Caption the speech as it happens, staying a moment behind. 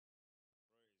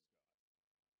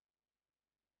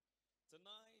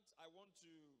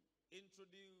to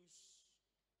introduce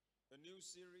a new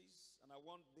series, and I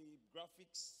want the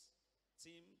graphics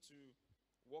team to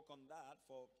work on that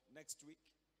for next week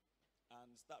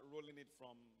and start rolling it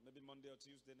from maybe Monday or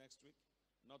Tuesday next week,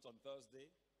 not on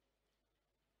Thursday.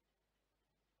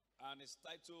 And it's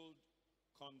titled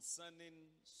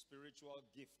Concerning Spiritual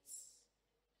Gifts.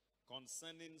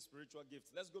 Concerning spiritual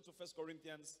gifts. Let's go to 1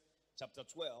 Corinthians chapter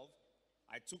 12.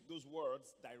 I took those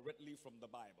words directly from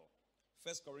the Bible.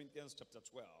 1 Corinthians chapter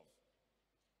 12.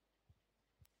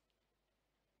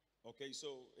 Okay,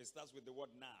 so it starts with the word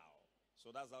now.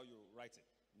 So that's how you write it.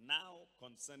 Now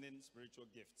concerning spiritual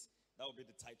gifts. That will be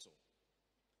the title.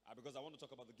 Because I want to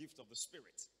talk about the gift of the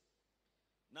Spirit.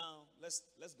 Now, let's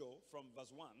go from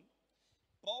verse 1.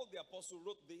 Paul the apostle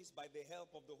wrote this by the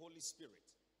help of the Holy Spirit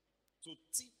to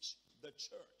teach the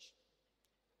church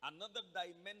another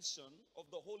dimension of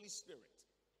the Holy Spirit.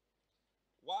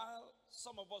 While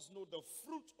some of us know the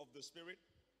fruit of the Spirit,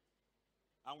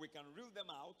 and we can reel them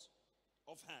out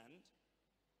offhand,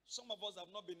 some of us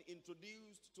have not been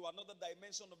introduced to another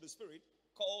dimension of the Spirit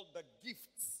called the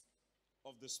gifts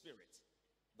of the Spirit.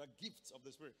 The gifts of the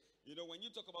Spirit. You know, when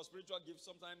you talk about spiritual gifts,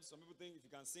 sometimes some people think if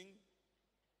you can sing,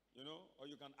 you know, or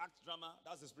you can act drama,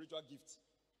 that's a spiritual gift.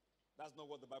 That's not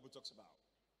what the Bible talks about.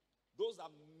 Those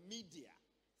are media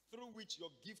through which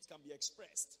your gift can be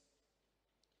expressed.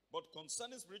 But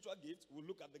concerning spiritual gifts, we'll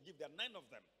look at the gift. There are 9 of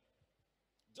them.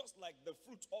 Just like the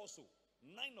fruit also.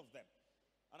 9 of them.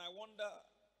 And I wonder,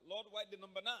 Lord, why the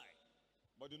number 9?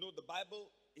 But you know, the Bible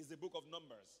is a book of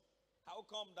numbers. How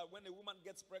come that when a woman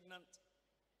gets pregnant,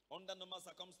 under normal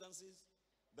circumstances,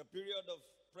 the period of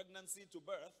pregnancy to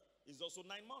birth is also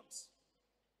 9 months?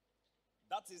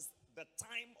 That is the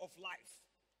time of life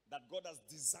that God has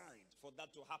designed for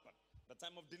that to happen. The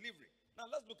time of delivery. Now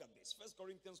let's look at this. 1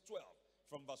 Corinthians 12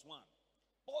 from verse 1.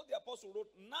 Paul the apostle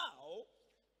wrote, now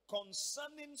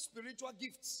concerning spiritual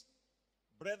gifts,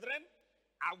 brethren,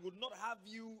 I would not have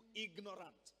you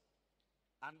ignorant.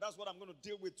 And that's what I'm going to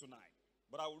deal with tonight.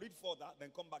 But I will read further,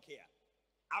 then come back here.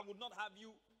 I would not have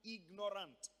you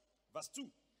ignorant. Verse 2.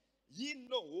 Ye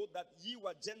know that ye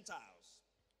were Gentiles,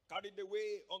 carried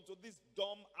away unto these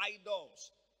dumb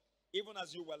idols, even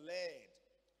as you were led.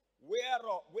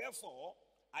 Wherefore,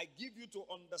 I give you to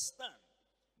understand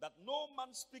that no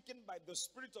man speaking by the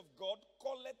Spirit of God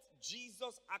calleth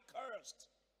Jesus accursed,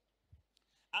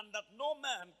 and that no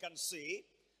man can say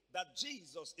that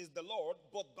Jesus is the Lord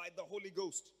but by the Holy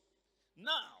Ghost.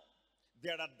 Now,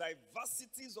 there are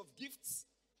diversities of gifts,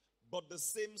 but the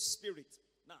same Spirit.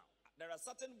 Now, there are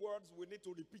certain words we need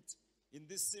to repeat in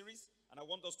this series, and I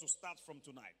want us to start from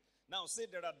tonight. Now, say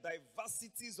there are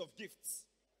diversities of gifts,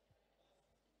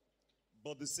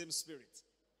 but the same Spirit.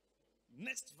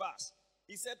 Next verse,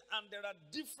 he said, and there are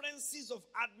differences of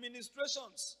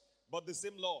administrations, but the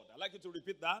same Lord. I'd like you to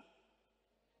repeat that.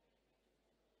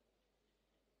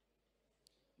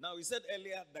 Now, he said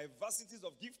earlier, diversities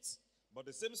of gifts, but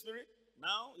the same Spirit.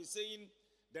 Now, he's saying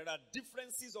there are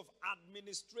differences of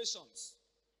administrations,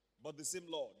 but the same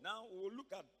Lord. Now, we will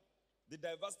look at the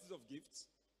diversities of gifts.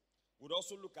 We'll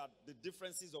also look at the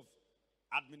differences of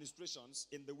administrations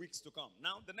in the weeks to come.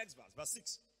 Now, the next verse, verse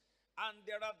 6. And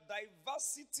there are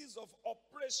diversities of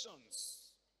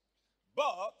operations,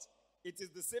 but it is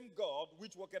the same God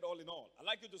which worketh all in all. I'd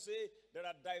like you to say there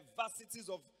are diversities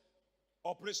of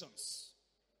operations.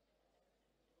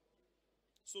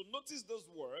 So notice those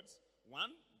words. 1,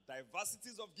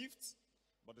 diversities of gifts,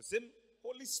 but the same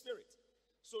Holy Spirit.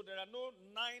 So there are no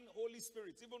 9 Holy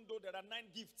Spirits, even though there are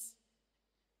 9 gifts.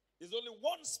 It's only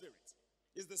one Spirit.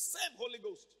 It's the same Holy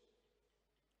Ghost,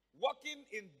 working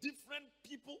in different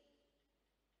people,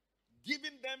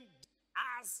 giving them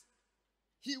as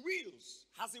He wills,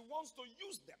 as He wants to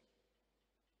use them.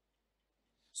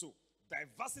 So,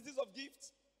 diversities of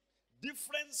gifts,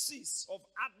 differences of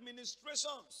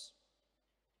administrations,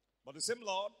 but the same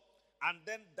Lord, and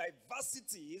then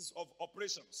diversities of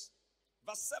operations.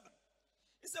 Verse 7.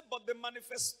 He said, but the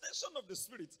manifestation of the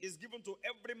Spirit is given to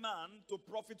every man to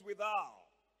profit withal.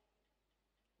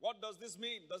 What does this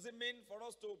mean? Does it mean for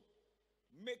us to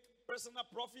make personal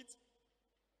profit?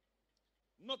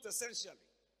 Not essentially.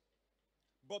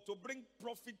 But to bring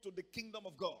profit to the kingdom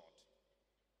of God.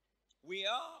 We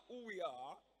are who we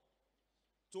are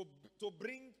to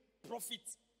bring profit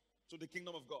to the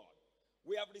kingdom of God.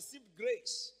 We have received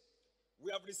grace. We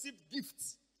have received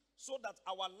gifts so that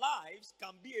our lives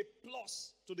can be a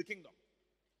plus to the kingdom.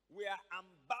 We are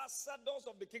ambassadors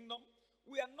of the kingdom.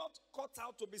 We are not cut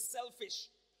out to be selfish.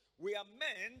 We are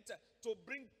meant to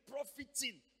bring profit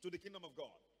in to the kingdom of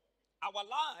God. Our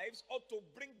lives ought to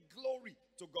bring glory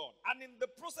to God. And And in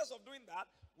the process of doing that,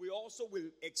 we also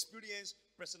will experience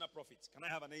personal profit. Can I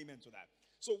have an amen to that?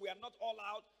 So we are not all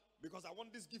out because I want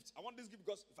this gift. I want this gift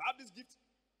because if I have this gift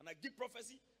and I give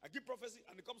prophecy,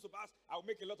 and it comes to pass, I'll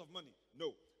make a lot of money.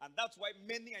 No. And that's why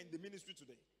many are in the ministry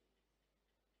today.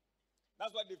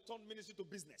 That's why they've turned ministry to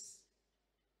business.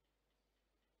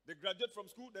 They graduate from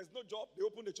school, there's no job, they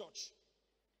open a church.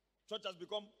 Church has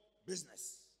become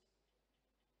business.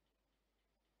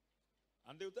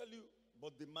 And they'll tell you,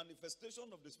 but the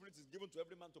manifestation of the Spirit is given to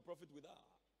every man to profit without.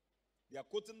 They are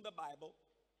quoting the Bible,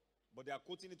 but they are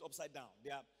quoting it upside down.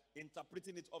 They are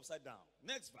interpreting it upside down.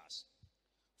 Next verse.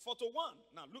 4 to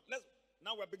 1.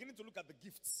 Now we're beginning to look at the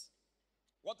gifts.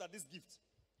 What are these gifts?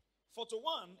 4 to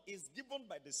 1 is given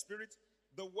by the Spirit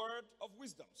the word of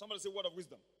wisdom. Somebody say word of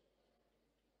wisdom.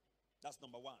 That's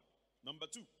number 1. Number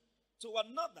 2. To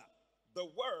another, the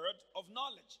word of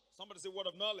knowledge. Somebody say word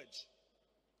of knowledge.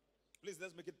 Please,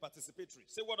 let's make it participatory.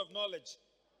 Say word of knowledge.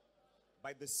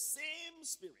 By the same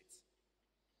Spirit.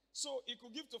 So he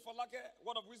could give to Falake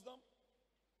word of wisdom.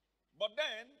 But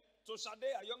then, to Shade,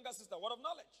 a younger sister, word of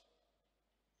knowledge.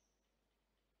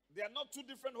 They are not two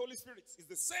different Holy Spirits. It's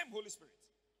the same Holy Spirit.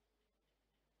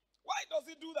 Why does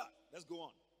he do that? Let's go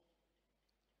on.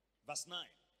 Verse 9.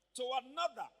 To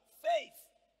another, faith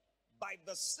by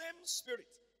the same Spirit.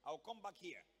 I'll come back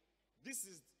here. This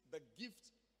is the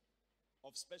gift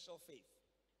of special faith.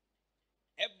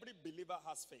 Every believer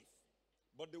has faith.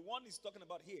 But the one he's talking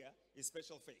about here is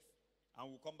special faith. And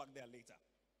we'll come back there later.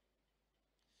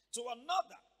 To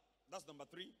another, that's number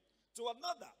 3. To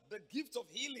another, the gift of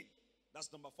healing. That's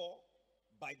number 4.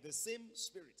 By the same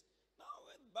Spirit. Now,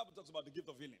 when the Bible talks about the gift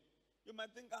of healing, you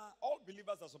might think all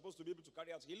believers are supposed to be able to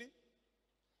carry out healing.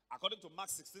 According to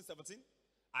Mark 16:17,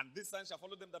 and this sign shall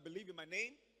follow them that believe in my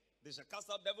name. They shall cast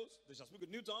out devils. They shall speak with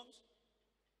new tongues.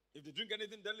 If they drink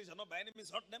anything deadly, shall not by any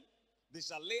means hurt them. They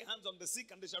shall lay hands on the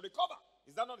sick and they shall recover.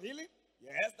 Is that not healing?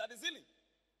 Yes, that is healing.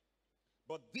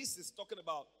 But this is talking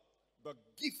about the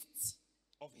gift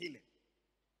of healing.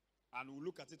 And we'll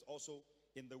look at it also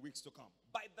in the weeks to come.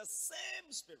 By the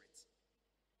same Spirit.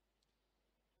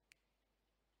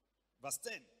 Verse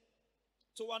 10.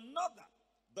 To another,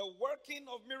 the working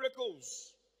of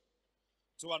miracles.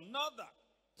 To another,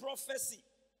 prophecy.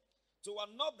 To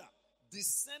another,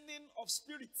 discerning of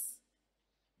spirits.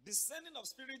 Discerning of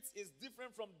spirits is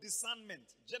different from discernment,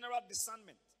 general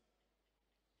discernment.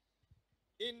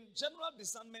 In general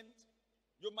discernment,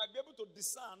 you might be able to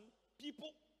discern people.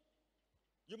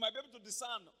 You might be able to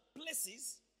discern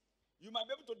places. You might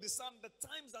be able to discern the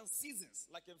times and seasons.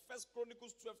 Like in 1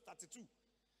 Chronicles 12:32,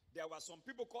 there were some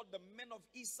people called the men of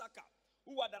Issachar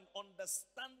who had an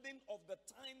understanding of the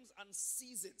times and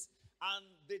seasons. And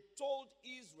they told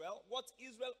Israel what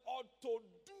Israel ought to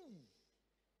do.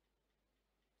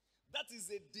 That is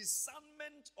a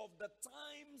discernment of the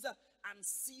times and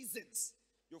seasons.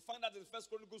 You'll find that in 1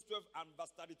 Chronicles 12 and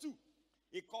verse 32.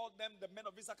 He called them the men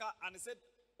of Issachar, and he said,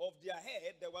 of their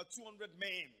head there were 200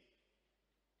 men.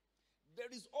 There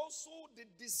is also the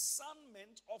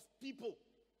discernment of people.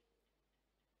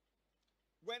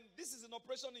 When this is in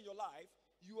operation in your life,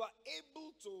 you are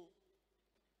able to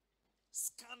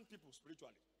scan people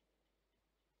spiritually.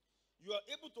 You are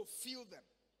able to feel them.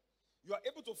 You are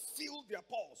able to feel their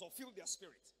pulse or feel their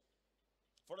spirit.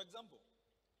 For example,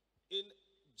 in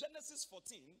Genesis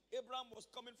 14, Abraham was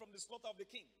coming from the slaughter of the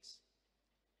kings.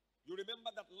 You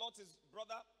remember that Lot's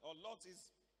brother or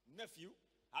Lot's nephew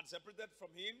had separated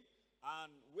from him,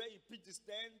 and where he pitched his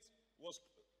tent was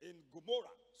in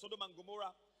Gomorrah, Sodom and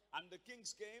Gomorrah. And the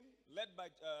kings came, led by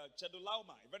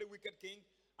Chedorlaomer, a very wicked king,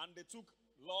 and they took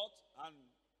Lot and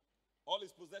all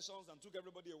his possessions and took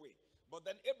everybody away. But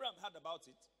then Abraham heard about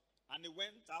it, and he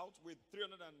went out with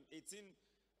 318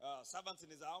 servants in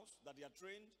his house that he had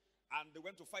trained, and they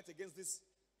went to fight against these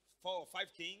 4 or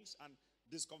 5 kings and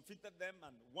discomfited them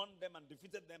and won them and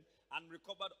defeated them and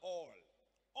recovered all.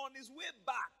 On his way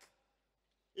back,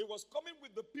 he was coming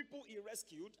with the people he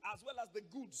rescued as well as the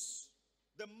goods,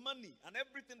 the money, and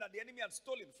everything that the enemy had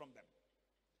stolen from them.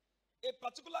 A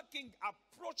particular king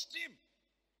approached him.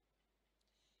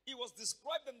 He was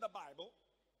described in the Bible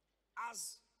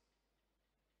as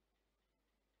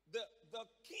the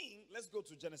king. Let's go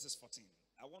to Genesis 14.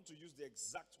 I want to use the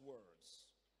exact words.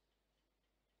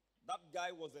 That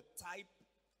guy was a type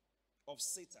of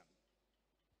Satan.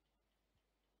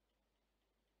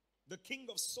 The king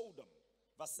of Sodom,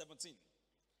 verse 17.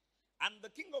 And the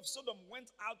king of Sodom went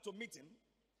out to meet him.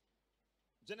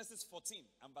 Genesis 14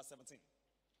 and verse 17.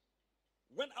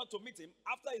 Went out to meet him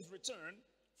after his return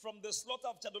from the slaughter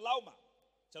of Chedorlaomer.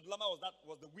 Chedorlaomer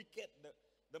was the wicked,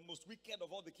 the most wicked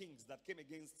of all the kings that came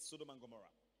against Sodom and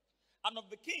Gomorrah. And of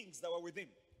the kings that were with him,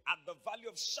 at the valley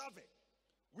of Shaveh,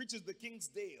 which is the king's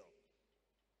dale.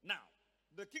 Now,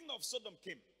 the king of Sodom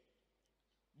came,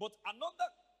 but another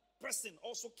person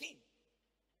also came.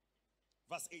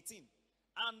 Verse 18.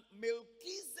 And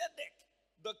Melchizedek,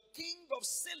 the king of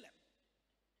Salem.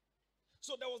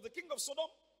 So there was the king of Sodom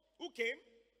who came,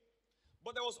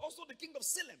 but there was also the king of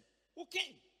Salem who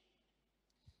came.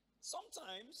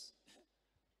 Sometimes,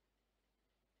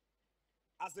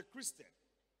 as a Christian,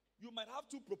 you might have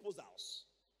two proposals,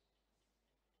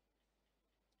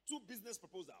 two business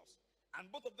proposals,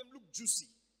 and both of them look juicy.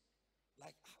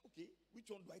 Like, okay, which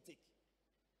one do I take?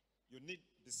 You need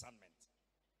discernment.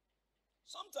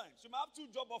 Sometimes you might have two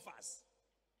job offers.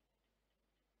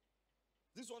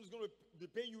 This one is going to be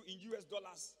paying you in US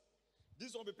dollars.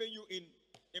 This one will be paying you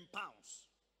in pounds.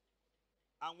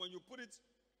 And when you put it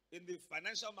in the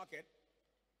financial market,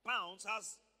 pounds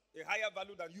has a higher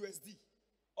value than USD.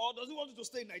 Or does he want you to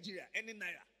stay in Nigeria, any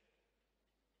naira?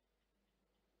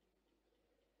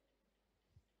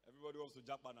 Everybody wants to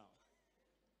jump now.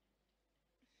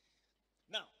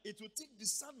 Now, it will take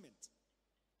discernment.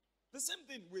 The same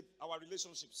thing with our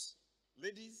relationships.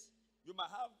 Ladies, you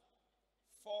might have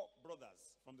 4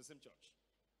 brothers from the same church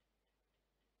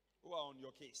who are on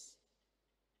your case.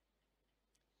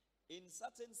 In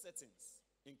certain settings,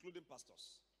 including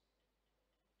pastors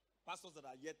that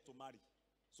are yet to marry.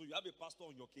 So you have a pastor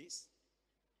on your case.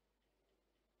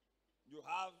 You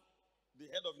have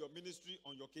the head of your ministry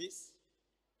on your case.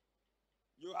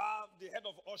 You have the head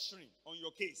of ushering on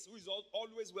your case, who is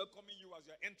always welcoming you as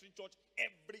you're entering church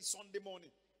every Sunday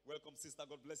morning. Welcome, sister.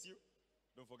 God bless you.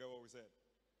 Don't forget what we said.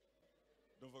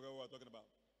 Don't forget what we're talking about.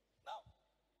 Now,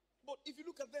 but if you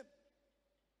look at them,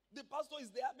 the pastor is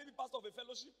there, maybe pastor of a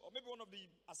fellowship, or maybe one of the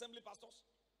assembly pastors.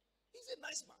 He's a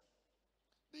nice man.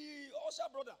 The usher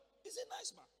brother is a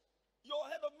nice man. Your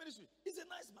head of ministry is a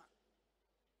nice man.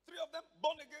 3 of them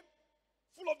born again,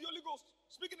 full of the Holy Ghost,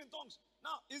 speaking in tongues.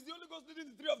 Now, is the Holy Ghost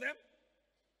leading the 3 of them?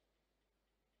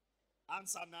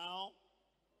 Answer now.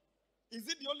 Is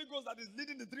it the Holy Ghost that is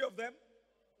leading the 3 of them?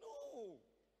 No.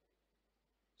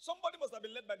 Somebody must have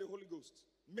been led by the Holy Ghost.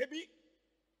 Maybe.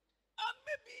 And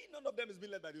maybe none of them is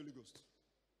being led by the Holy Ghost.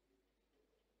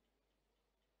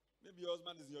 Maybe your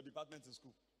husband is in your department in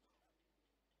school.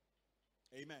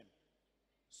 Amen.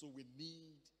 So we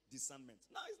need discernment.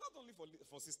 Now, it's not only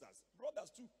for sisters, brothers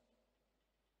too.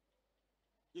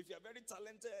 If you are very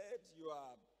talented, you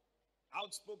are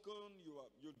outspoken,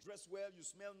 you dress well, you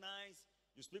smell nice,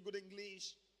 you speak good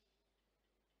English,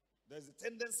 there's a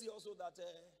tendency also that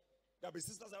there'll be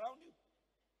sisters around you.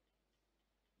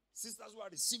 Sisters who are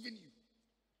receiving you.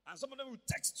 And some of them will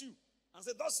text you and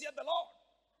say, "Thus saith the Lord."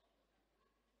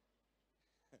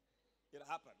 It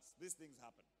happens. These things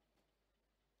happen.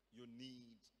 You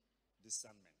need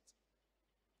discernment.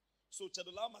 So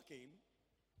Chedorlaomer came,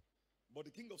 but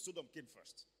the king of Sodom came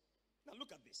first. Now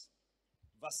look at this.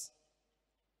 Verse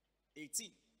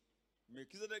 18.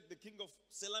 Melchizedek, the king of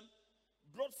Salem,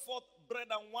 brought forth bread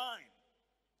and wine.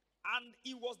 And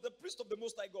he was the priest of the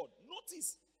Most High God.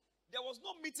 Notice, there was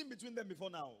no meeting between them before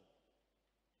now.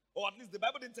 Or at least the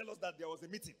Bible didn't tell us that there was a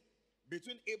meeting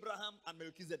between Abraham and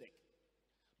Melchizedek.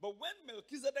 But when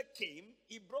Melchizedek came,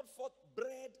 he brought forth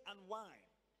bread and wine.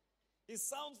 It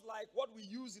sounds like what we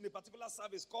use in a particular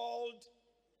service called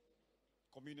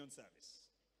communion service.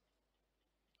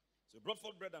 So he brought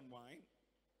forth bread and wine,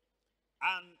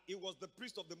 and he was the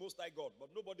priest of the Most High God, but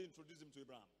nobody introduced him to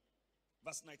Abraham.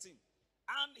 Verse 19.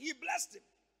 And he blessed him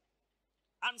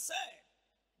and said,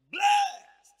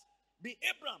 "Blessed be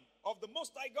Abraham of the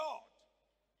Most High God,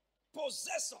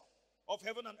 possessor of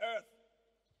heaven and earth.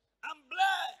 I'm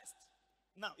blessed."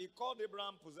 Now, he called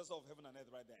Abraham possessor of heaven and earth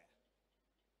right there.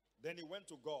 Then he went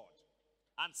to God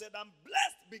and said, "I'm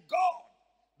blessed be God,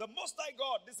 the Most High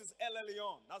God." This is El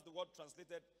Elyon. That's the word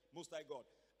translated Most High God.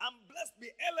 "I'm blessed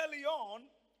be El Elyon,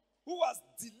 who has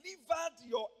delivered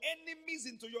your enemies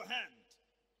into your hand."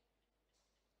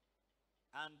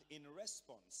 And in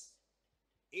response,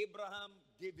 Abraham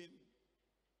gave him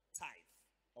tithe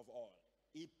of all.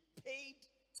 He paid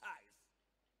tithe.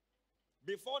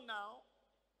 Before now,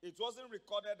 it wasn't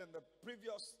recorded in the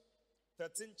previous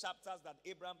 13 chapters that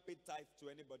Abraham paid tithe to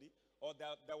anybody, or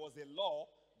that there was a law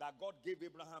that God gave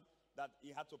Abraham that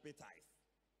he had to pay tithe.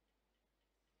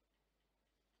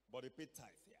 But he paid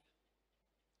tithe here.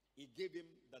 He gave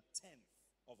him the 10th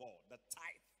of all, the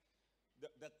tithe.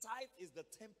 The tithe is the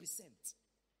 10%.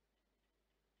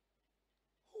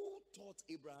 Who taught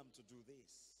Abraham to do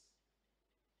this?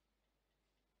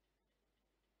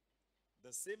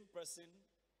 The same person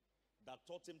that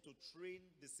taught him to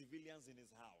train the civilians in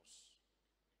his house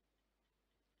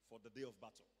for the day of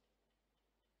battle.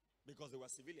 because they were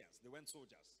civilians, they weren't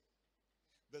soldiers.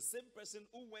 The same person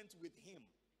who went with him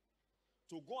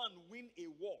to go and win a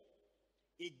war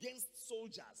against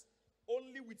soldiers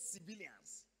only with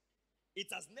civilians. It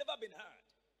has never been heard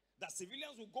that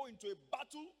civilians will go into a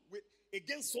battle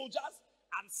against soldiers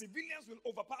and civilians will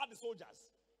overpower the soldiers.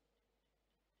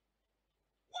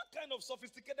 What kind of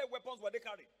sophisticated weapons were they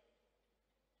carrying?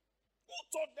 Who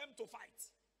taught them to fight?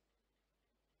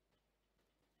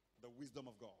 The wisdom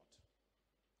of God.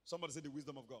 Somebody say the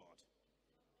wisdom of God.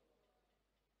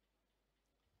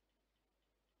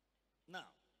 Now,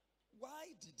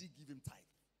 why did he give him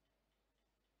tithe?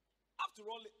 After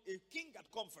all, a king had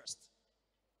come first.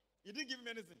 He didn't give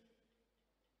him anything.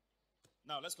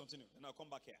 Now, let's continue. Then I'll come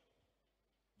back here.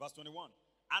 Verse 21.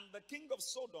 And the king of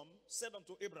Sodom said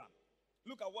unto Abraham,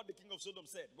 look at what the king of Sodom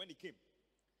said when he came.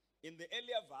 In the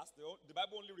earlier verse, the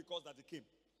Bible only records that he came.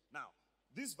 Now,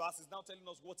 this verse is now telling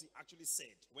us what he actually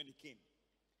said when he came.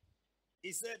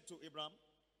 He said to Abraham,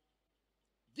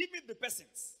 give me the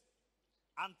persons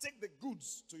and take the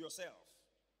goods to yourself.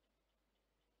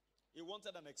 He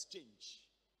wanted an exchange.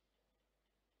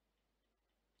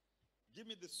 Give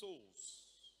me the souls.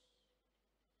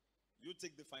 You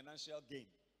take the financial gain.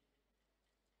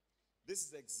 This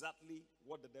is exactly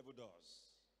what the devil does.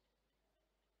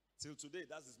 Till today,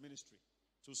 that's his ministry.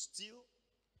 To steal,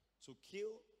 to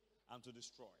kill, and to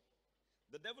destroy.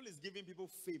 The devil is giving people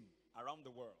fame around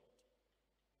the world.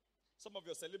 Some of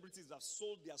your celebrities have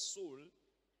sold their soul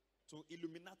to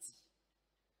Illuminati,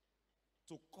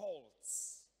 to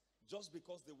cults, just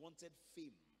because they wanted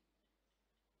fame.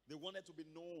 They wanted to be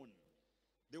known.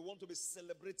 They want to be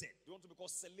celebrated. They want to be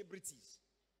called celebrities.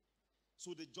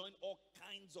 So they join all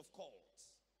kinds of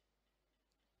cults.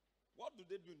 What do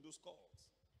they do in those cults?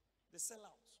 They sell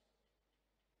out.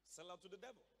 Sell out to the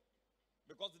devil.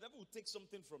 Because the devil will take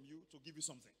something from you to give you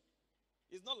something.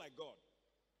 It's not like God.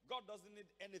 God doesn't need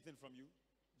anything from you,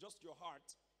 just your heart.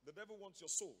 The devil wants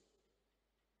your soul.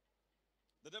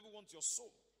 The devil wants your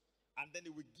soul. And then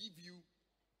he will give you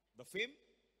the fame,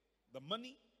 the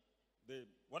money, the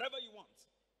whatever you want.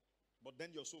 But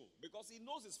then your soul. Because he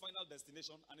knows his final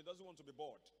destination and he doesn't want to be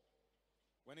bored.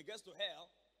 When he gets to hell,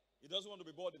 he doesn't want to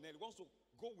be bored in hell. He wants to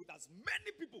go with as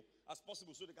many people as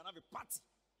possible so they can have a party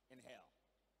in hell.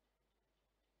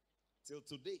 Till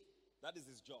today, that is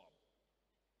his job.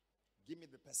 Give me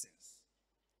the persons.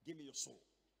 Give me your soul.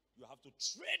 You have to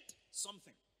trade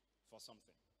something for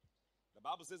something. The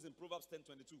Bible says in Proverbs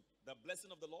 10:22, the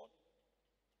blessing of the Lord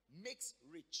makes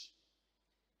rich,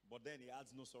 but then he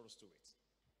adds no sorrows to it.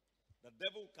 The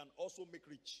devil can also make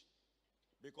rich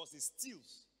because he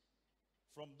steals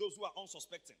from those who are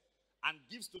unsuspecting and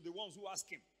gives to the ones who ask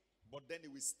him, but then he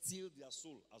will steal their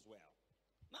soul as well.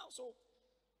 Now, so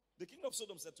the king of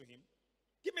Sodom said to him,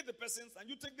 give me the persons and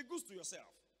you take the goods to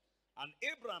yourself. And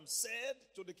Abraham said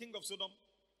to the king of Sodom,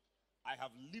 I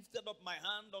have lifted up my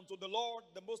hand unto the Lord,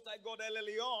 the Most High God, El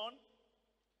Elyon,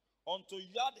 unto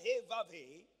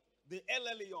Yad-He-Vav-He, the El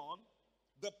Elyon,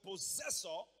 the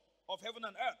possessor of heaven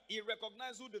and earth. He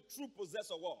recognized who the true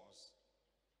possessor was.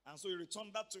 And so he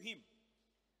returned that to him.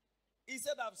 He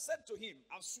said, I've said to him,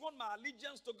 I've sworn my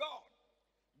allegiance to God,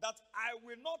 that I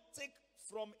will not take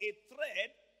from a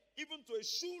thread, even to a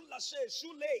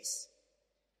shoelace,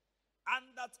 and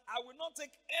that I will not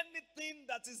take anything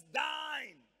that is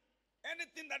thine,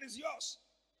 anything that is yours,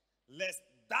 lest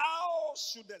thou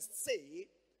shouldest say,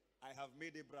 I have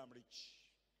made Abraham rich.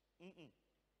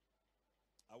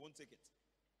 I won't take it.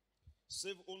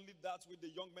 Save only that which the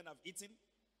young men have eaten,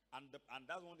 and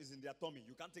that one is in their tummy.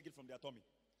 You can't take it from their tummy.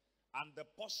 And the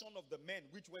portion of the men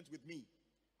which went with me,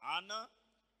 Anna,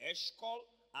 Eshcol,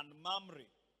 and Mamre,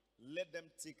 let them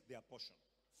take their portion.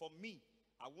 For me,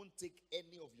 I won't take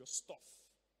any of your stuff.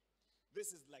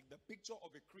 This is like the picture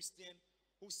of a Christian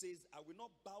who says, I will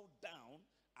not bow down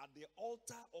at the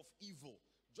altar of evil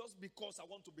just because I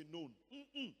want to be known.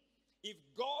 If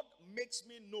God makes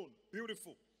me known,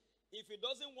 beautiful. If he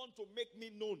doesn't want to make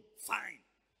me known, fine.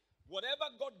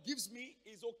 Whatever God gives me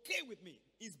is okay with me.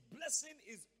 His blessing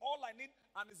is all I need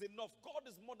and is enough. God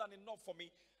is more than enough for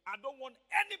me. I don't want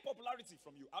any popularity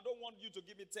from you. I don't want you to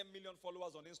give me 10 million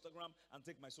followers on Instagram and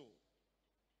take my soul.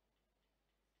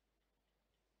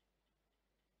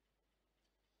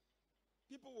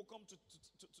 People will come to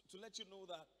let you know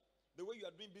that the way you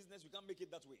are doing business, you can't make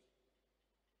it that way.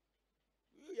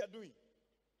 You are doing.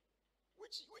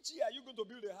 Which year are you going to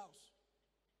build a house?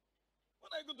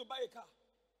 When are you going to buy a car?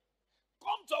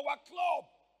 Come to our club.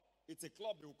 It's a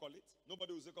club, they will call it.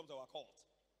 Nobody will say come to our cult.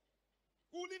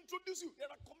 We will introduce you. There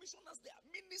are commissioners, there are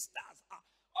ministers.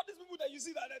 All these people that you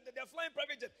see that they are flying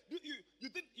private jet. You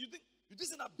think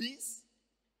these are bees?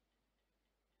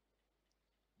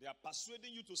 They are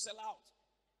persuading you to sell out.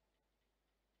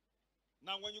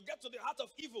 Now, when you get to the heart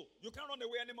of evil, you can't run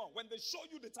away anymore. When they show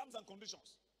you the terms and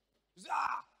conditions, you say,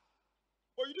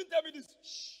 oh, you didn't tell me this.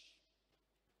 Shh.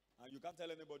 And you can't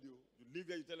tell anybody. You live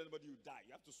here, you tell anybody, you die.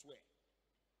 You have to swear.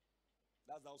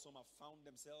 That's how some have found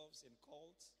themselves in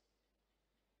cults.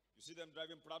 You see them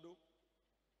driving Prado,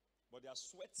 but they are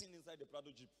sweating inside the Prado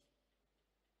Jeep.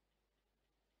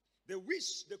 They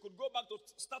wish they could go back to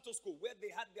status quo where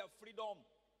they had their freedom.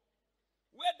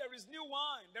 Where there is new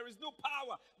wine, there is new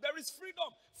power, there is freedom.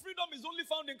 Freedom is only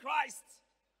found in Christ.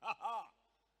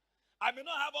 I may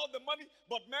not have all the money,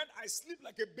 but man, I sleep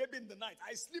like a baby in the night.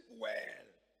 I sleep well.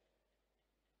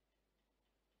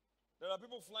 There are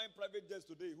people flying private jets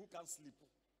today who can't sleep.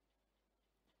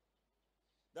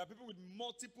 There are people with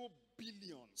multiple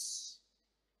billions.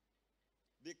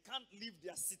 They can't leave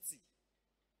their city.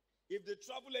 If they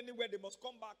travel anywhere, they must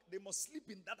come back. They must sleep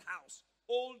in that house,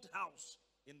 old house,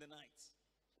 in the night.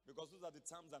 Because those are the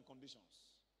terms and conditions.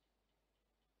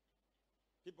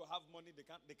 People have money, they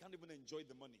can't even enjoy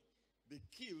the money. They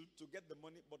killed to get the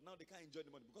money, but now they can't enjoy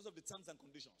the money because of the terms and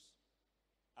conditions.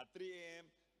 At 3 a.m.,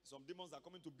 some demons are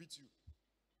coming to beat you.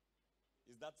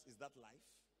 Is that life?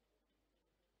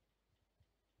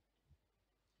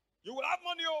 You will have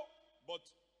money, but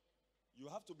you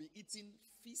have to be eating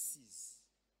feces.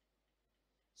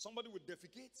 Somebody will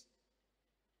defecate,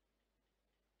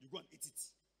 you go and eat it.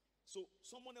 So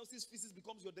someone else's feces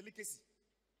becomes your delicacy.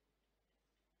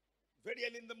 Very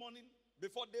early in the morning,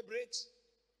 before day breaks,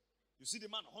 you see the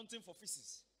man hunting for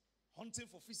feces,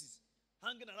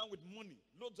 hanging around with money,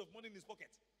 loads of money in his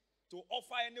pocket, to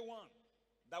offer anyone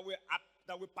that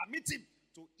will permit him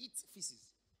to eat feces.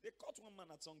 They caught one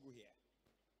man at Songo here,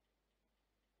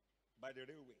 by the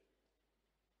railway,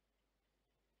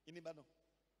 in Ibadan.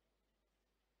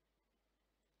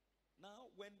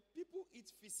 Now, when people eat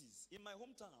feces, in my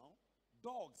hometown,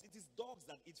 dogs, it is dogs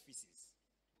that eat feces.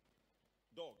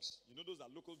 Dogs. You know, those are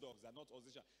local dogs. They're not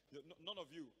Aussie. None of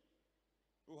you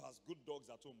who has good dogs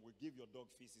at home will give your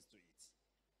dog feces to eat.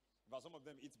 But some of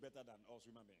them eat better than us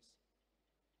human beings.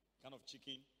 Kind of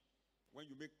chicken. When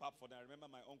you make pap for them, I remember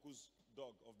my uncle's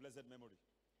dog of blessed memory.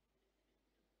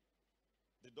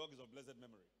 The dog is of blessed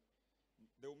memory.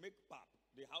 They will make pap.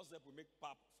 The house help will make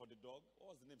pap for the dog.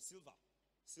 What was the name? Silver.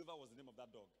 Silver was the name of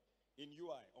that dog. In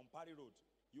UI, on Parry Road,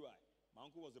 UI. My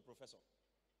uncle was the professor.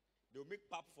 They will make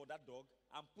pap for that dog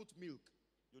and put milk.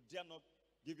 You dare not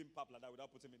give him pap like that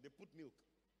without putting milk. They put milk.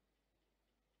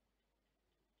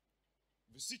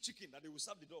 If you see chicken that they will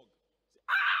serve the dog, say,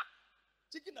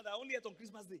 chicken that I only ate on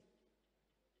Christmas Day.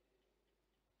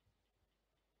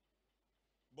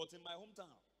 But in my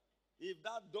hometown, if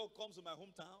that dog comes to my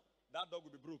hometown, that dog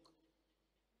will be broke.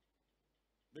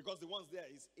 Because the ones there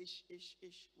is ish, ish,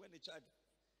 ish. When a child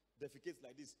defecates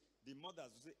like this, the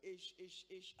mothers will say ish, ish,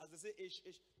 ish. As they say ish,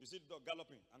 ish, you see the dog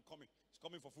galloping and coming. It's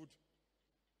coming for food.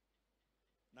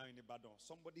 Now in Ibadan,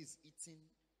 somebody is eating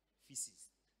feces.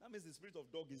 That means the spirit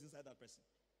of dog is inside that person.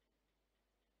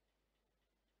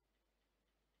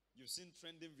 You've seen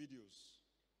trending videos.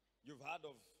 You've heard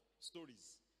of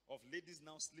stories of ladies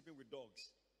now sleeping with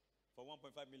dogs for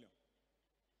 1.5 million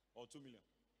or 2 million.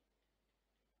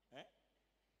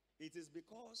 It is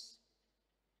because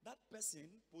that person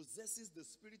possesses the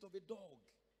spirit of a dog.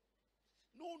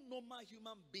 No normal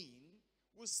human being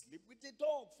will sleep with a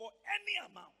dog for any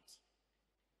amount.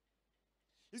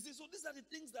 You see, so these are the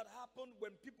things that happen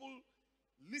when people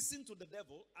listen to the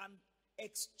devil and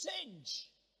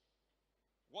exchange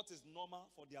what is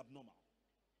normal for the abnormal.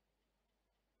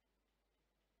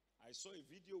 I saw a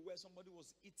video where somebody was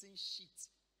eating shit,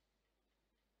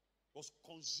 was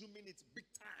consuming it big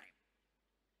time.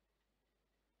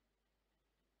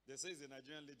 They say it's a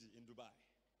Nigerian lady in Dubai.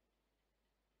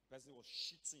 The person was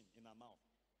shitting in her mouth,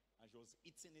 and she was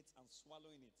eating it and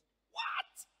swallowing it.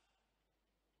 What?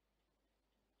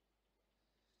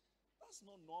 That's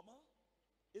not normal.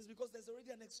 It's because there's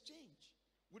already an exchange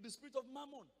with the spirit of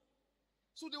mammon.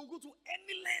 So they will go to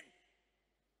any length.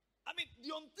 I mean,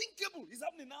 the unthinkable is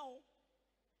happening now.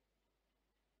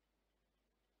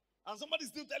 And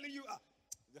somebody's still telling you,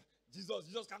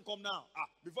 Jesus can't come now.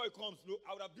 Before he comes, look,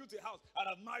 I would have built a house. I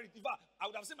would have married. In fact,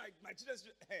 I would have seen my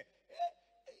children.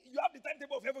 You have the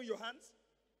timetable of heaven in your hands?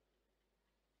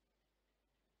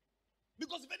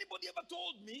 Because if anybody ever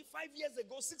told me 5 years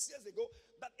ago, 6 years ago,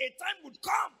 that a time would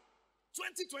come,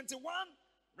 2021,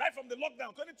 right from the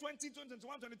lockdown, 2020, 2021,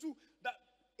 2022, that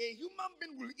a human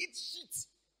being will eat shit.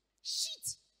 Shit.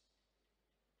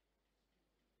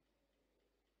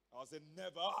 I would say,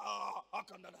 never. How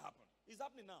can that happen? It's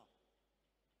happening now.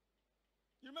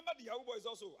 You remember the Yahoo boys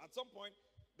also, at some point,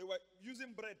 They were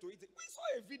using bread to eat it. We saw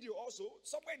a video also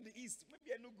somewhere in the east, maybe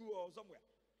Enugu or somewhere.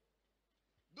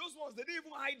 Those ones, they didn't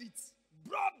even hide it.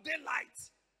 Broad daylight.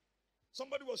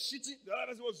 Somebody was shitting, the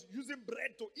other person was using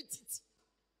bread to eat it.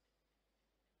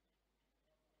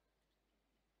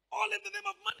 All in the name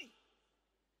of money.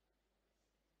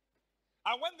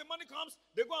 And when the money comes,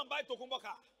 they go and buy Tokumbo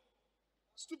car.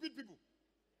 Stupid people.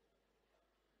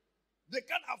 They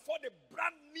can't afford a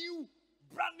brand new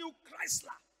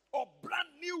Chrysler or brand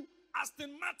new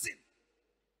Aston Martin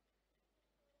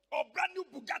or brand new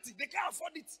Bugatti. They can't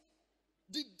afford it.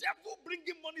 The devil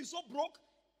bringing money so broke.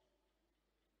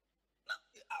 Now,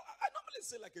 I normally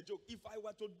say like a joke, if I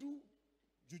were to do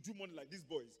juju money like these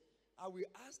boys, I will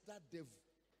ask that devil,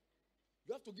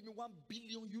 you have to give me 1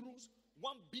 billion euros,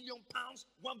 1 billion pounds,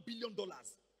 $1 billion.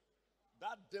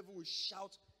 That devil will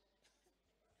shout.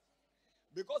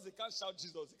 Because he can't shout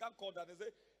Jesus, he can't call that and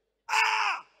say,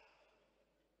 ah!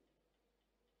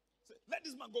 Say, let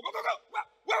this man go, go, go, go.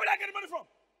 Where will I get the money from?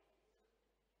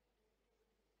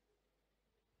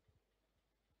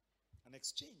 An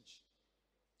exchange.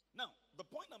 Now, the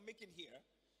point I'm making here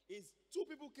is two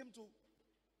people came to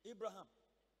Abraham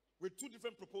with two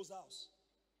different proposals.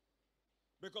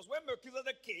 Because when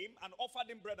Melchizedek came and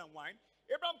offered him bread and wine,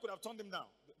 Abraham could have turned him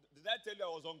down. Did I tell you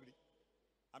I was hungry?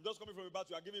 I'm just coming from a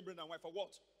battle. You are giving me bread and wine for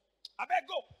what? I beg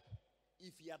go.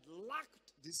 If he had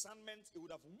lacked discernment, he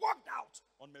would have walked out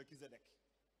on Melchizedek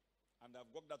and have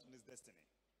walked out on his destiny.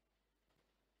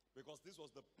 Because this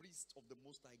was the priest of the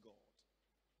Most High God.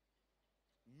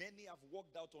 Many have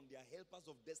walked out on their helpers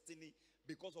of destiny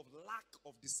because of lack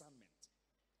of discernment.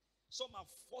 Some have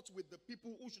fought with the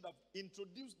people who should have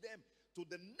introduced them to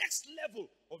the next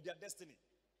level of their destiny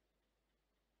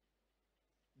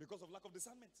because of lack of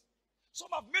discernment. Some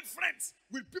have made friends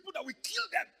with people that will kill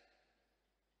them.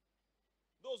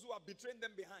 Those who are betraying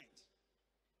them behind.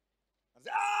 And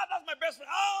say, that's my best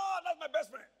friend. That's my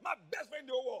best friend. My best friend in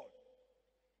the whole world.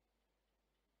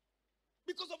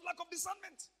 Because of lack of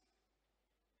discernment.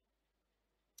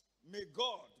 May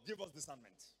God give us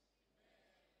discernment.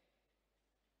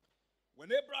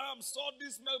 When Abraham saw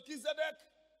this Melchizedek,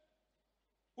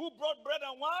 who brought bread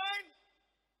and wine,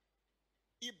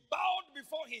 he bowed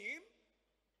before him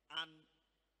and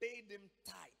paid him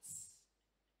tithes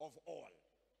of all.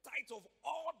 Tithe of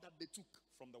all that they took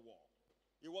from the war.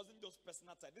 It wasn't just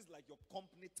personal tithe. This is like your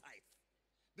company tithe.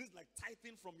 This is like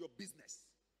tithing from your business.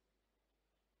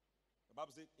 The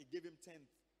Bible says he gave him tenth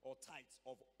or tithes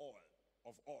of all.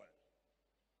 Of all.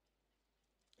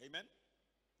 Amen?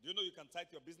 Do you know you can tithe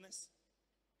your business?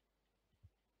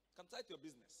 You can tithe your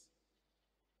business.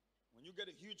 When you get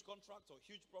a huge contract or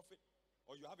huge profit,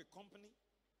 or you have a company,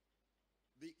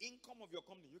 the income of your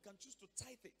company, you can choose to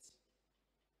tithe it.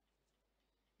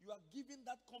 You are giving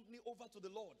that company over to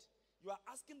the Lord. You are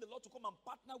asking the Lord to come and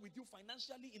partner with you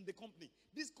financially in the company.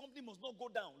 This company must not go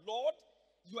down. Lord,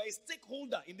 you are a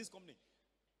stakeholder in this company.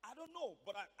 I don't know,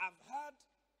 but I've heard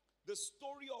the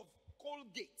story of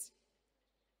Colgate.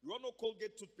 You all know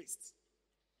Colgate toothpaste.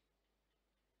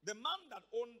 The man that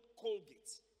owned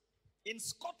Colgate in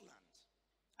Scotland,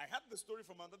 I heard the story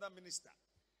from another minister.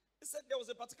 He said there was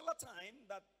a particular time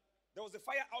that there was a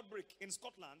fire outbreak in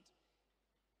Scotland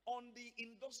on the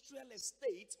industrial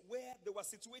estate where they were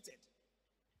situated.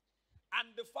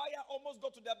 And the fire almost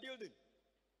got to their building.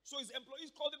 So his employees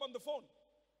called him on the phone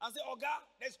and said, Oga,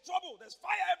 there's trouble, there's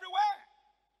fire everywhere.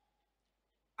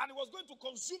 And it was going to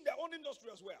consume their own industry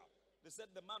as well. They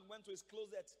said the man went to his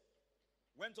closet,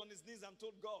 went on his knees and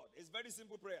told God, it's a very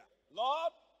simple prayer. Lord,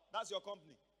 that's your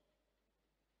company.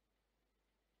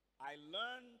 I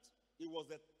learned he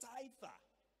was a tither.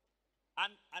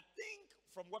 And I think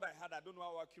from what I heard, I don't know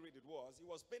how accurate it was, he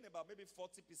was paying about maybe 40%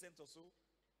 or so,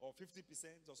 or 50%,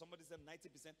 or somebody said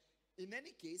 90%. In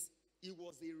any case, he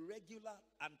was a regular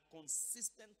and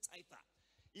consistent tither.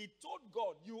 He told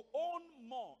God, you own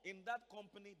more in that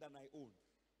company than I own.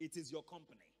 It is your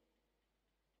company.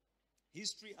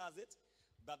 History has it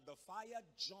that the fire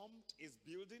jumped his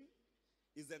building,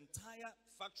 his entire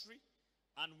factory,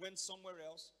 and went somewhere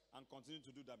else and continued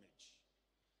to do damage.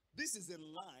 This is in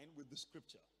line with the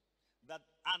scripture that,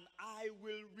 and I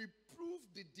will reprove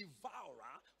the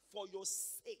devourer for your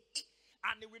sake,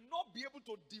 and he will not be able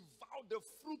to devour the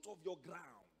fruit of your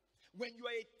ground. When you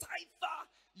are a tither,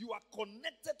 you are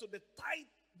connected to the tithe,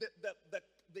 the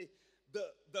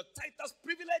tither's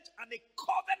privilege and a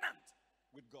covenant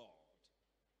with God.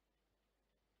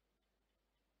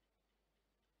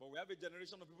 But we have a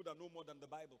generation of people that know more than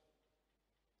the Bible,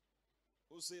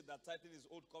 who say that tithing is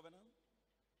old covenant.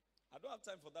 I don't have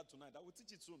time for that tonight. I will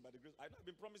teach it soon by the grace. I've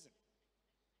been promising.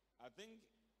 I think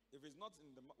If it's not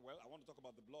in the, well, I want to talk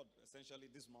about the blood essentially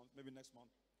this month, maybe next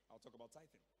month, I'll talk about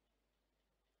tithing.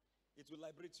 It will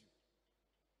liberate you.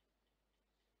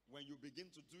 When you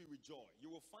begin to do it with joy,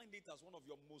 you will find it as one of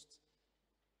your most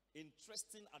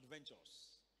interesting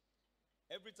adventures.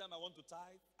 Every time I want to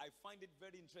tithe, I find it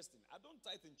very interesting. I don't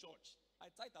tithe in church.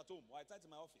 I tithe at home or I tithe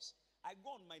in my office. I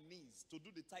go on my knees to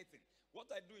do the tithing.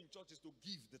 What I do in church is to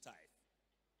give the tithe.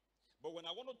 But when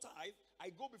I want to tithe,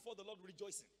 I go before the Lord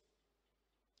rejoicing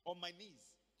on my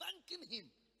knees, thanking Him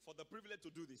for the privilege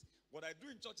to do this. What I do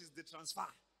in church is the transfer.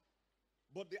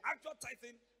 But the actual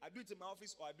tithing, I do it in my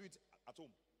office or I do it at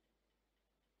home.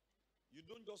 You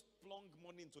don't just plunk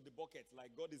money into the bucket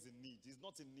like God is in need. He's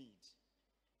not in need.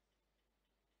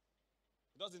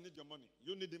 He doesn't need your money.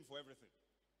 You need Him for everything.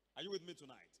 Are you with me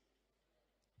tonight?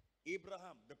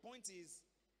 Abraham. The point is,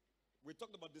 we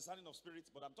talked about discerning of spirits,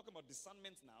 but I'm talking about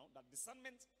discernment now. That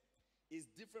discernment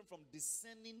is different from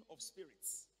discerning of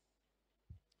spirits.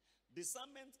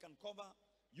 Discernment can cover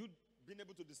you being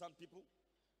able to discern people.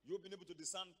 You've been able to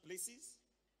discern places.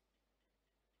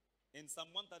 In Psalm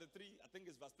 133, I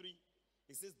think it's verse 3,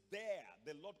 it says, there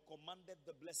the Lord commanded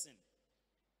the blessing.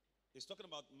 It's talking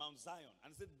about Mount Zion.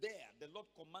 And it said, there the Lord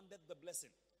commanded the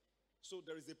blessing. So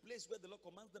there is a place where the Lord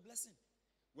commands the blessing.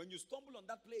 When you stumble on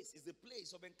that place, it's a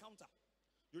place of encounter.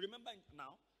 You remember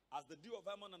now, as the dew of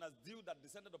Hermon and as dew that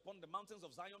descended upon the mountains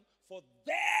of Zion, for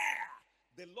there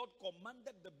the Lord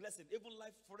commanded the blessing, even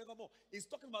life forevermore. It's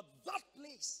talking about that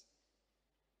place.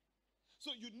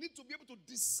 So you need to be able to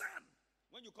discern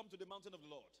when you come to the mountain of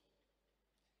the Lord.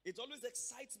 It always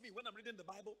excites me when I'm reading the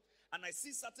Bible and I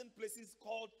see certain places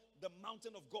called the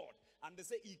mountain of God. And they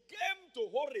say, he came to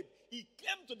Horeb. He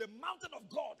came to the mountain of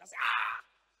God. I say,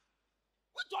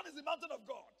 which one is the mountain of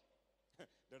God?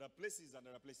 There are places and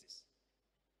there are places.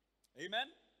 Amen?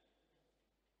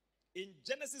 In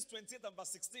Genesis 28 and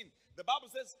verse 16, the Bible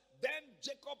says, then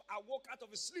Jacob awoke out of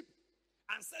his sleep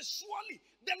and said, surely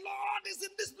the Lord is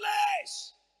in this place.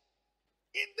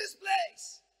 In this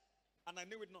place. And I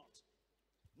knew it not.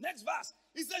 Next verse,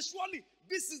 he says, surely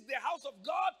this is the house of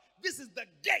God. This is the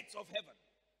gates of heaven.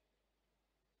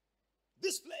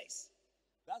 This place.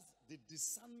 That's the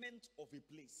discernment of a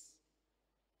place.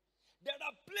 There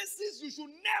are places you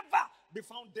should never be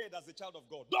found dead as a child of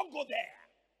God. Don't go there.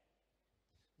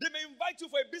 They may invite you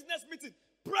for a business meeting.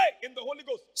 Pray in the Holy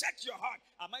Ghost. Check your heart.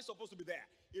 Am I supposed to be there?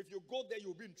 If you go there,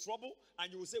 you'll be in trouble.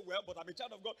 And you will say, well, but I'm a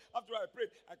child of God. After I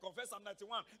prayed, I confess Psalm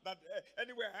 91 that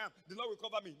anywhere I am, the Lord will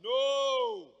cover me.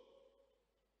 No.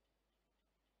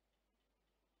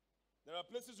 There are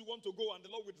places you want to go and the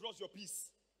Lord withdraws your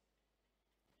peace.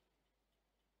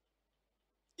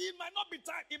 It might not be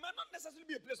time. It might not necessarily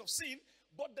be a place of sin,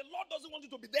 but the Lord doesn't want you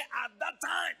to be there at that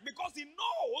time because He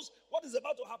knows what is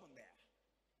about to happen there.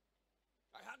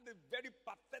 I had the very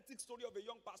pathetic story of a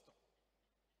young pastor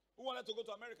who wanted to go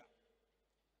to America.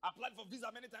 Applied for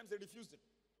visa many times, they refused him.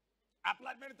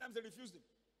 Applied many times, they refused him.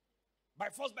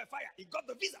 By force, by fire, he got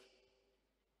the visa.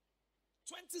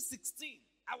 2016,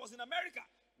 I was in America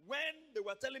when they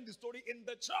were telling the story in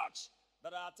the church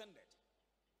that I attended.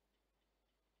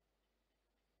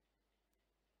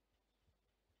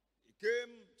 He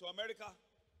came to America.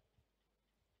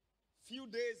 Few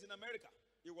days in America,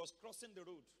 he was crossing the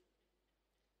road.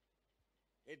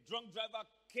 A drunk driver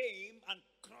came and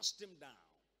crushed him down.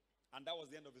 And that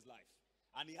was the end of his life.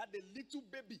 And he had a little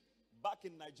baby back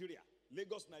in Nigeria,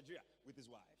 Lagos, Nigeria, with his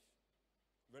wife.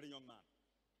 Very young man.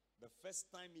 The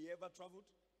first time he ever traveled,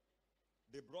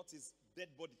 they brought his dead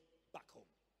body back home.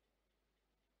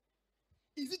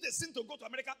 Is it a sin to go to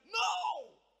America?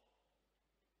 No!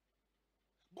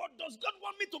 But does God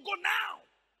want me to go now?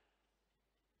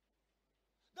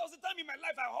 There was a time in my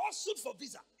life I hustled for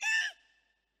visa.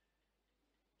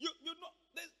 You know,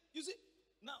 you see,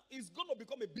 now it's going to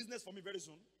become a business for me very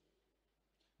soon.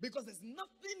 Because there's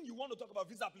nothing you want to talk about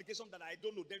visa application that I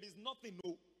don't know. There is nothing,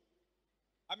 no.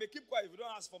 I may keep quiet if you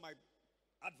don't ask for my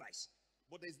advice.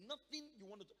 But there's nothing you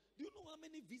want to talk. Do you know how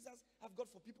many visas I've got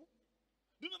for people?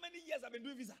 Do you know how many years I've been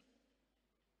doing visa?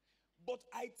 But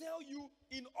I tell you,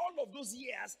 in all of those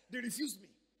years, they refused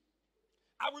me.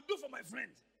 I will do for my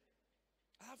friend.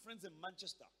 I have friends in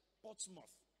Manchester, Portsmouth,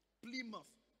 Plymouth,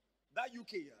 that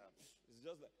UK. It's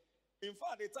just like, in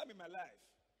fact, a time in my life,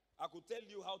 I could tell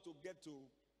you how to get to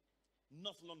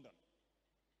North London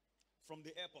from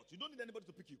the airport. You don't need anybody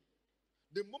to pick you.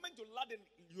 The moment you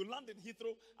land in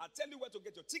Heathrow, I'll tell you where to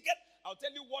get your ticket. I'll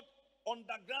tell you what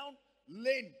underground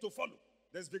lane to follow.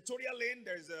 There's Victoria Lane,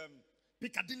 there's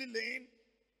Piccadilly Lane.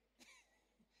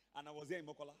 And I was there in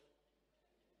Mokola.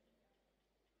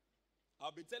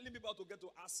 I'll be telling people how to get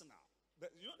to Arsenal.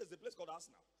 You know there's a place called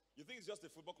Arsenal. You think it's just a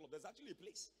football club. There's actually a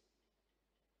place.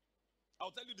 I'll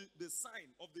tell you the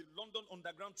sign of the London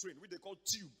Underground train, which they call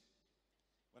Tube.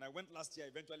 When I went last year,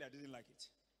 eventually I didn't like it.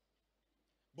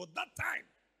 But that time,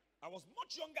 I was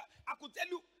much younger. I could tell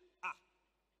you,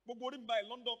 by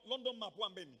London map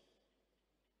one penny.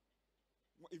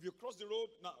 If you cross the road,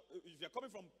 now, if you're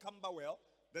coming from Camberwell,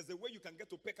 there's a way you can get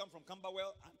to Peckham from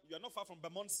Camberwell, and you're not far from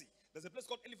Bermondsey. There's a place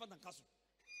called Elephant and Castle.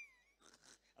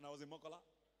 And I was in Mokola.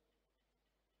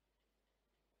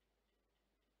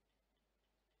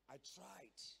 I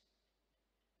tried.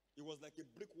 It was like a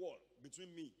brick wall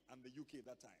between me and the UK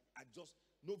that time.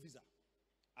 No visa.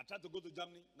 I tried to go to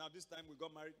Germany. Now this time we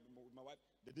got married with my wife.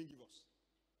 They didn't give us.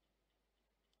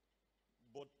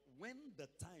 But when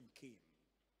the time came,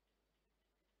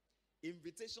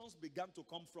 invitations began to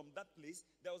come from that place.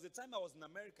 There was a time I was in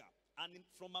America. And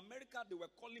from America, they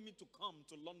were calling me to come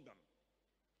to London.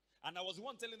 And I was the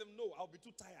one telling them, no, I'll be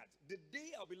too tired. The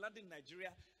day I'll be landing in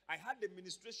Nigeria, I had a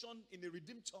ministration in a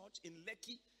Redeemed church in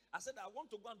Lekki. I said, I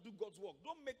want to go and do God's work.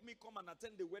 Don't make me come and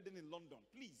attend the wedding in London,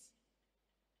 please.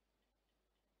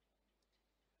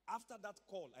 After that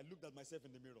call, I looked at myself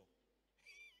in the mirror.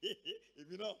 If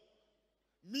you know,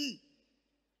 me,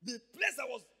 the place I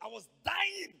was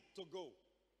dying to go.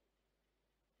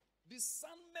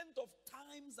 Discernment of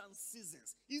times and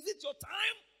seasons. Is it your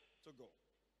time to go?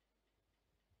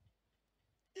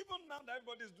 Even now that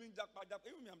everybody is doing jackpot,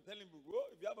 even me, I'm telling you,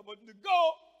 if you have an opportunity, go.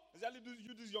 Especially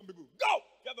you these young people, go.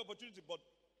 If you have an opportunity, but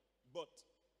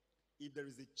if there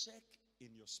is a check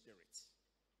in your spirit,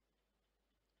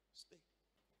 stay.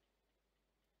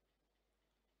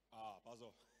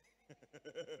 Pastor.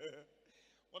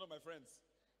 One of my friends,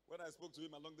 when I spoke to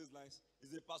him along these lines,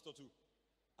 he's a pastor too.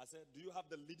 I said, do you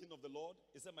have the leading of the Lord?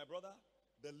 He said, my brother,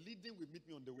 the leading will meet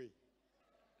me on the way.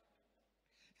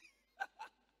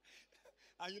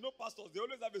 And you know, pastors, they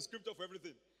always have a scripture for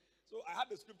everything. So I had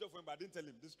the scripture for him, but I didn't tell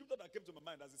him. The scripture that came to my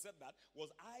mind as he said that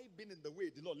was, I being in the way,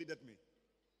 the Lord leadeth me.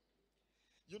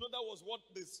 You know, that was what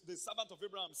the servant of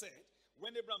Abraham said.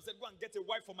 When Abraham said, go and get a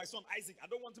wife for my son Isaac. I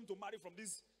don't want him to marry from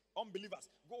these unbelievers.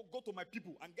 Go to my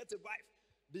people and get a wife.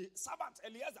 The servant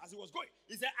Eliezer, as he was going,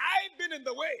 he said, I've been in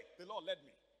the way. The Lord led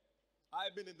me.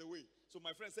 I've been in the way. So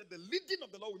my friend said, the leading of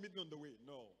the Lord will meet me on the way.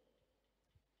 No.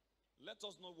 Let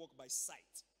us not walk by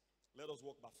sight. Let us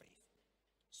walk by faith.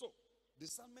 So,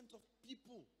 discernment of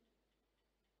people.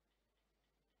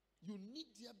 You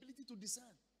need the ability to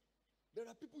discern. There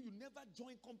are people you never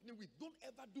join company with. Don't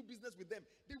ever do business with them.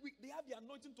 They have the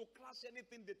anointing to crash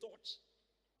anything they touch.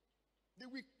 They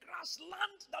will crash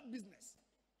land that business.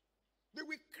 They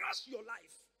will crash your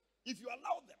life if you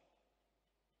allow them.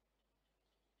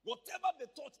 Whatever they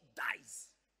touch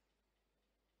dies.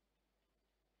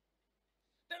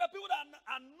 There are people that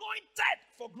are anointed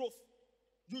for growth.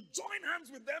 You join hands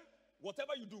with them,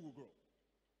 whatever you do will grow.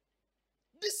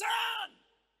 Discern.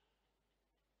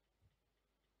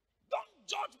 Don't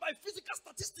judge by physical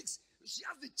statistics. She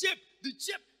has the shape.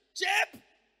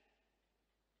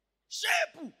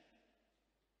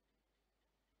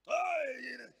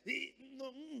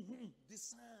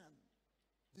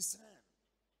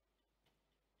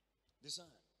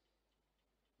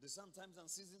 Discern times and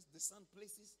seasons, discern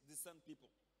places, discern people.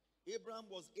 Abraham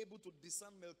was able to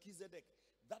discern Melchizedek.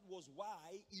 That was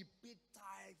why he paid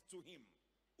tithe to him.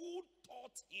 Who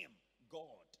taught him?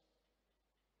 God.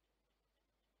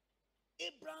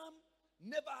 Abraham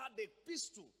never had a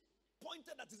pistol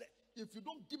pointed at his head. If you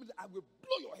don't give me that, I will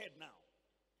blow your head now.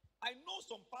 I know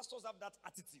some pastors have that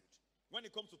attitude when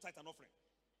it comes to tithe and offering.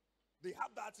 They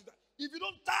have that attitude. If you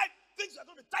don't tithe, things are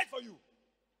going to be tight for you.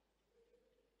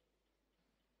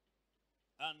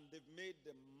 And they've made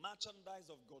the merchandise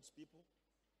of God's people.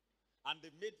 And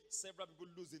they've made several people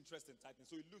lose interest in tithing.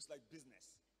 So it looks like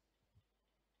business.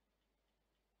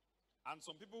 And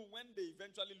some people, when they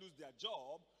eventually lose their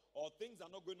job or things are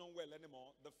not going on well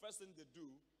anymore, the first thing they do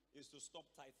is to stop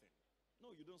tithing.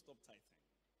 No, you don't stop tithing.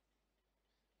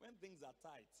 When things are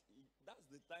tight, that's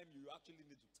the time you actually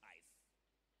need to tithe.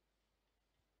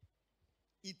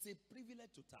 It's a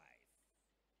privilege to tithe.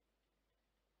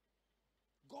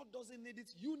 God doesn't need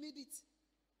it. You need it.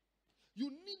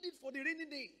 You need it for the rainy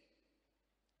day.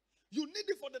 You need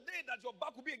it for the day that your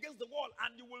back will be against the wall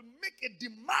and you will make a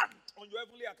demand on your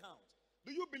heavenly account.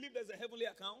 Do you believe there's a heavenly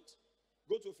account?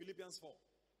 Go to Philippians 4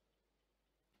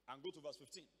 and go to verse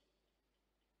 15.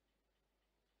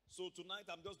 So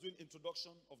tonight I'm just doing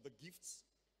introduction of the gifts.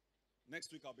 Next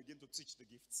week I'll begin to teach the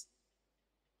gifts.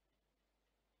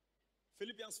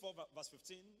 Philippians 4 verse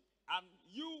 15. And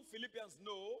you Philippians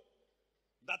know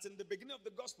that in the beginning of the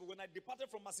gospel, when I departed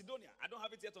from Macedonia, I don't have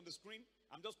it yet on the screen.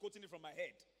 I'm just quoting it from my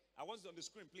head. I want it on the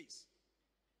screen, please.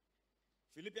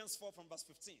 Philippians 4 from verse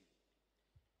 15.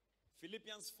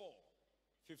 Philippians 4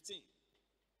 15.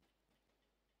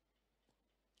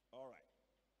 All right.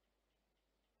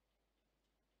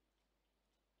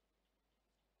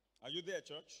 Are you there,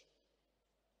 church?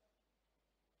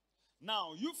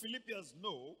 Now, you Philippians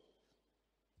know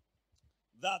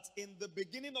that in the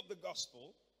beginning of the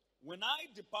gospel, when I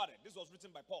departed, this was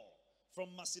written by Paul,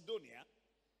 from Macedonia,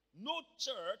 no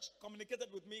church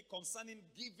communicated with me concerning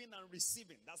giving and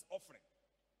receiving, that's offering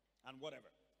and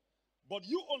whatever. But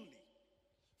you only,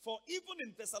 for even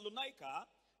in Thessalonica,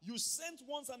 you sent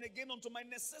once and again unto my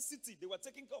necessity. They were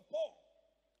taking care of Paul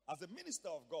as a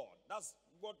minister of God. That's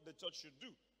what the church should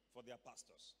do for their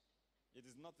pastors. It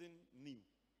is nothing new.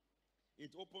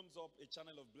 It opens up a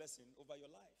channel of blessing over your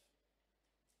life.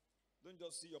 Don't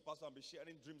just see your pastor and be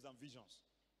sharing dreams and visions.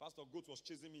 Pastor Goat was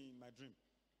chasing me in my dream.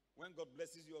 When God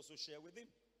blesses you, also share with him.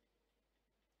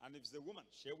 And if it's a woman,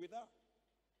 share with her.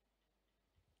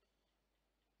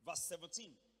 Verse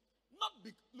 17.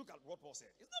 Look at what Paul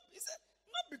said. He said,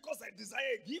 not because I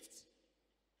desire a gift.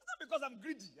 It's not because I'm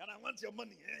greedy and I want your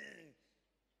money.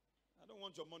 I don't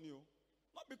want your money.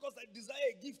 Not because I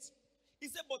desire a gift. He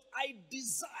said, but I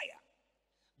desire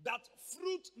that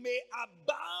fruit may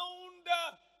abound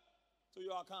to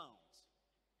your account.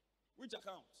 Which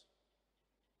account?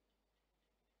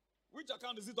 Which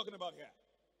account is he talking about here?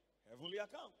 Heavenly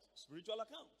account, spiritual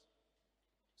account.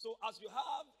 So as you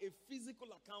have a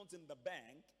physical account in the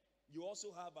bank, you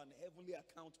also have an heavenly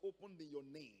account opened in your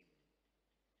name.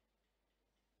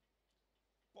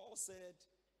 Paul said,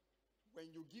 when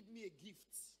you give me a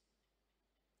gift,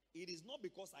 it is not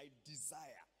because I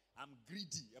desire, I'm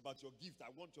greedy about your gift,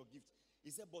 I want your gift.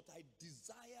 He said, but I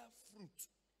desire fruit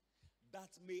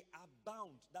that may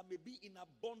abound, that may be in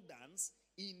abundance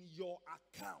in your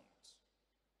account.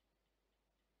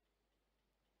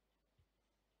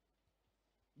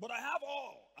 But I have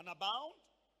all and abound.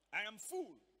 I am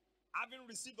full, having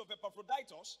received of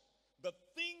Epaphroditus the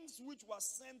things which were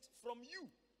sent from you.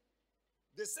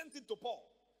 They sent it to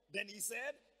Paul. Then he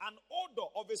said, an odor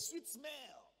of a sweet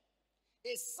smell,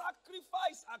 a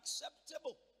sacrifice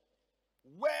acceptable,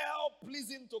 well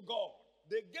pleasing to God.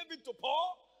 They gave it to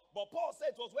Paul, but Paul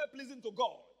said it was well pleasing to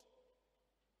God.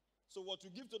 So what you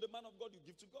give to the man of God, you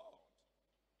give to God.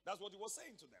 That's what he was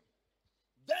saying to them.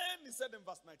 Then he said in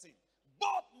verse 19,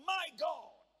 but my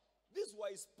God, these were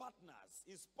his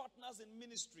partners in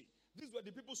ministry. These were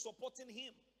the people supporting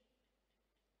him.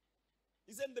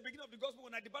 He said in the beginning of the gospel,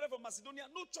 when I departed from Macedonia,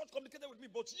 no church communicated with me,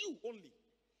 but you only.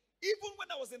 Even when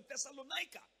I was in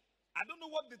Thessalonica, I don't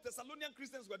know what the Thessalonian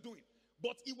Christians were doing,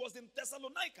 but he was in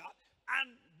Thessalonica,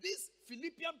 and these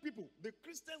Philippian people, the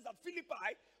Christians at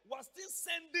Philippi, were still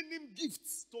sending him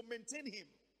gifts to maintain him.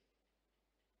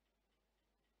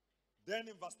 Then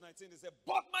in verse 19, he said,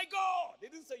 but my God. They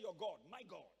didn't say your God, my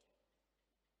God.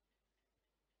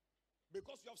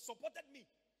 Because you have supported me.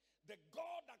 The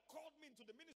God that called me into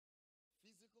the ministry.